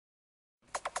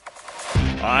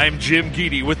I'm Jim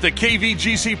Geedy with the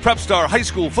KVGC PrepStar High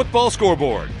School Football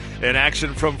Scoreboard. In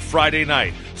action from Friday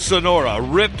night, Sonora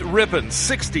ripped Ripon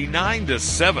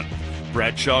 69-7.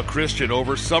 Bradshaw Christian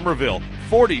over Somerville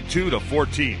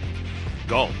 42-14.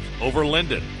 Galt over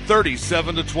Linden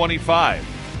 37-25.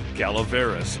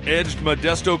 Calaveras edged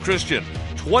Modesto Christian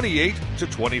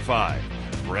 28-25.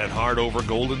 Bret Hart over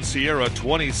Golden Sierra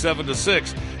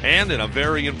 27-6. And in a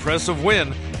very impressive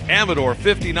win, Amador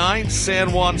 59,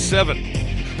 San Juan 7.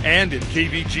 And in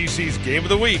KVGC's Game of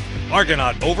the Week,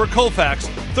 Argonaut over Colfax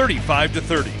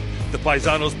 35-30. The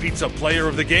Paisanos Pizza Player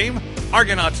of the Game,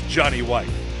 Argonaut's Johnny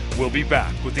White. We'll be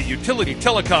back with the Utility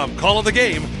Telecom Call of the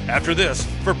Game after this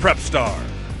for PrepStar.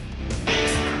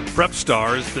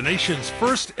 PrepStar is the nation's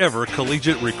first ever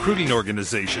collegiate recruiting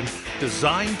organization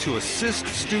designed to assist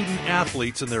student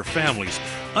athletes and their families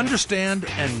understand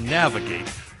and navigate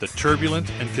the turbulent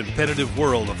and competitive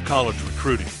world of college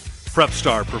recruiting.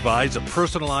 PrepStar provides a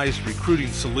personalized recruiting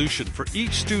solution for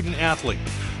each student athlete,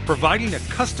 providing a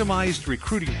customized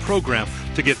recruiting program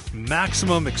to get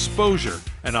maximum exposure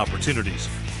and opportunities.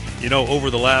 You know, over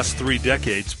the last 3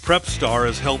 decades, PrepStar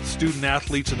has helped student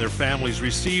athletes and their families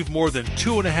receive more than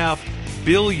 $2.5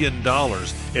 billion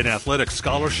in athletic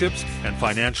scholarships and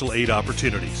financial aid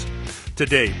opportunities.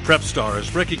 Today, PrepStar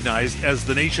is recognized as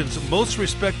the nation's most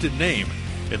respected name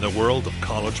in the world of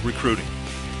college recruiting.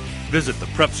 Visit the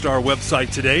PrepStar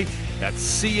website today at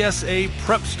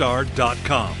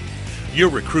csaprepstar.com. Your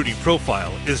recruiting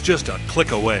profile is just a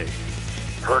click away.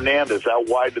 Hernandez out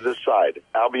wide to this side.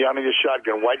 Albiani the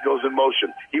shotgun. White goes in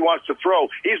motion. He wants to throw.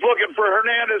 He's looking for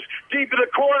Hernandez deep in the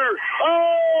corner.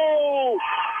 Oh!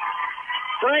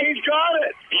 Frank's got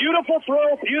it. Beautiful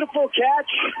throw, beautiful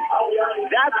catch.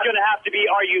 That's going to have to be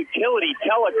our utility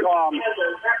telecom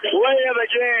Play of the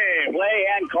game. play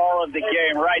and call of the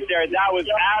game right there. That was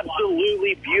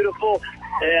absolutely beautiful.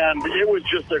 And it was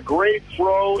just a great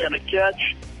throw and a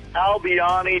catch.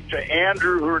 Albiani to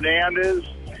Andrew Hernandez.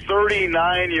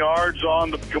 39 yards on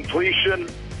the completion.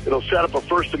 It'll set up a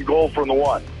 1st and goal from the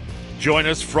 1. Join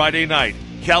us Friday night.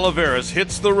 Calaveras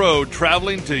hits the road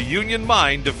traveling to Union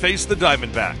Mine to face the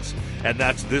Diamondbacks. And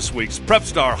that's this week's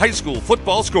PrepStar High School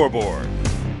Football Scoreboard.